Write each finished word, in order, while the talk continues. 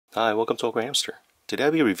Hi, welcome to AwkwardHamster. Today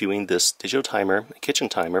I'll be reviewing this digital timer, a kitchen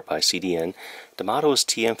timer by CDN. The model is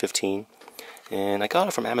TM15, and I got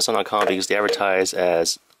it from Amazon.com because they advertise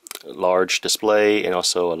as a large display and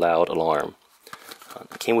also a loud alarm.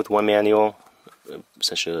 It came with one manual,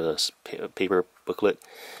 essentially a paper booklet,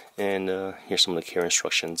 and here's some of the care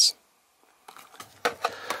instructions.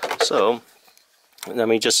 So, let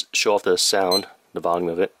me just show off the sound, the volume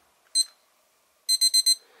of it.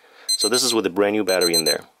 So this is with a brand new battery in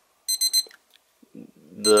there.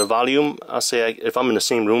 The volume, I'll say, if I'm in the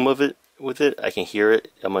same room with it, I can hear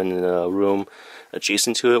it. I'm in a room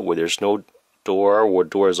adjacent to it where there's no door or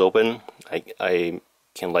door is open. I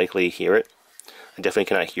can likely hear it. I definitely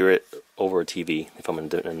cannot hear it over a TV if I'm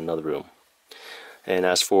in another room. And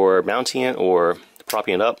as for mounting it or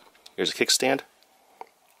propping it up, here's a kickstand.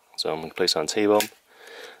 So I'm going to place it on the table.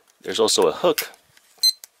 There's also a hook.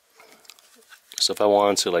 So if I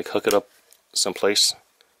wanted to hook it up someplace,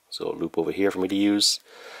 so a loop over here for me to use.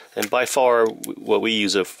 And by far, what we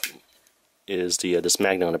use is this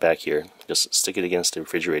magnet on the back here. Just stick it against the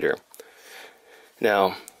refrigerator.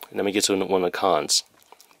 Now, let me get to one of the cons.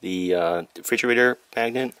 The refrigerator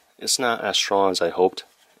magnet is not as strong as I hoped.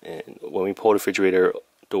 And when we pull the refrigerator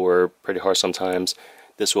door pretty hard sometimes,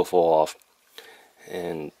 this will fall off.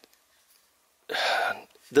 And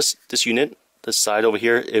this unit, this side over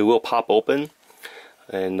here, it will pop open.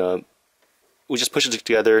 And we just push it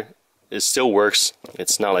together. It still works.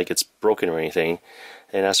 It's not like it's broken or anything.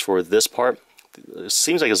 And as for this part, it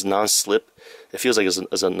seems like it's non-slip. It feels like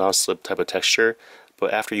it's a non-slip type of texture.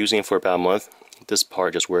 But after using it for about a month, this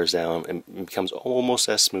part just wears down and becomes almost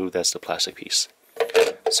as smooth as the plastic piece.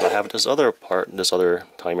 So I have this other part, this other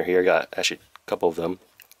timer here. I got actually a couple of them.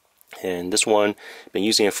 And this one, I've been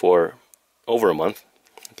using it for over a month.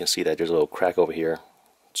 You can see that there's a little crack over here.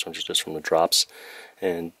 So just from the drops.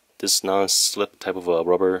 And this non-slip type of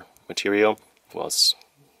rubber material, well, it's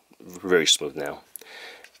very smooth now.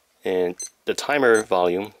 And the timer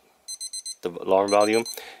volume, the alarm volume,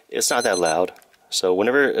 it's not that loud. So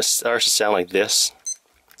whenever it starts to sound like this,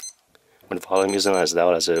 when the volume isn't as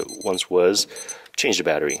loud as it once was, change the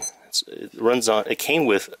battery. It runs on. It came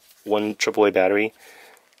with one AAA battery.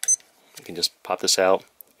 You can just pop this out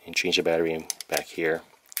and change the battery back here.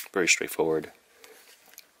 Very straightforward.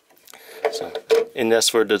 So, and as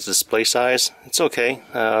for the display size, it's okay.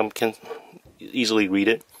 Can easily read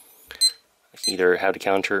it. I can either have the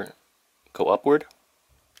counter go upward,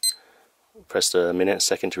 press the minute,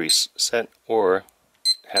 second to reset, or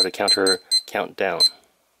have the counter count down.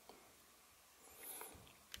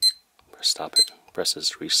 Stop it. Press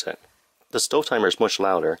this reset. The stove timer is much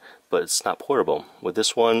louder, but it's not portable. With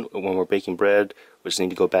this one, when we're baking bread, we just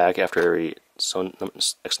need to go back after every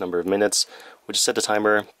X number of minutes. We just set the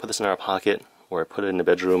timer, put this in our pocket, or put it in the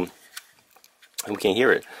bedroom, and we can hear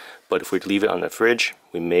it. But if we leave it on the fridge,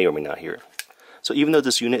 we may or may not hear it. So even though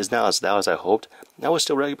this unit is not as loud as I hoped, I would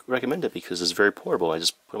still recommend it because it's very portable. I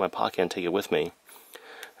just put it in my pocket and take it with me.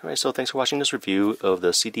 Alright, so thanks for watching this review of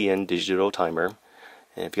the CDN digital timer.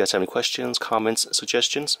 And if you guys have any questions, comments,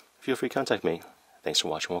 suggestions, feel free to contact me. Thanks for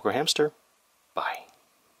watching AwkwardHamster. Bye.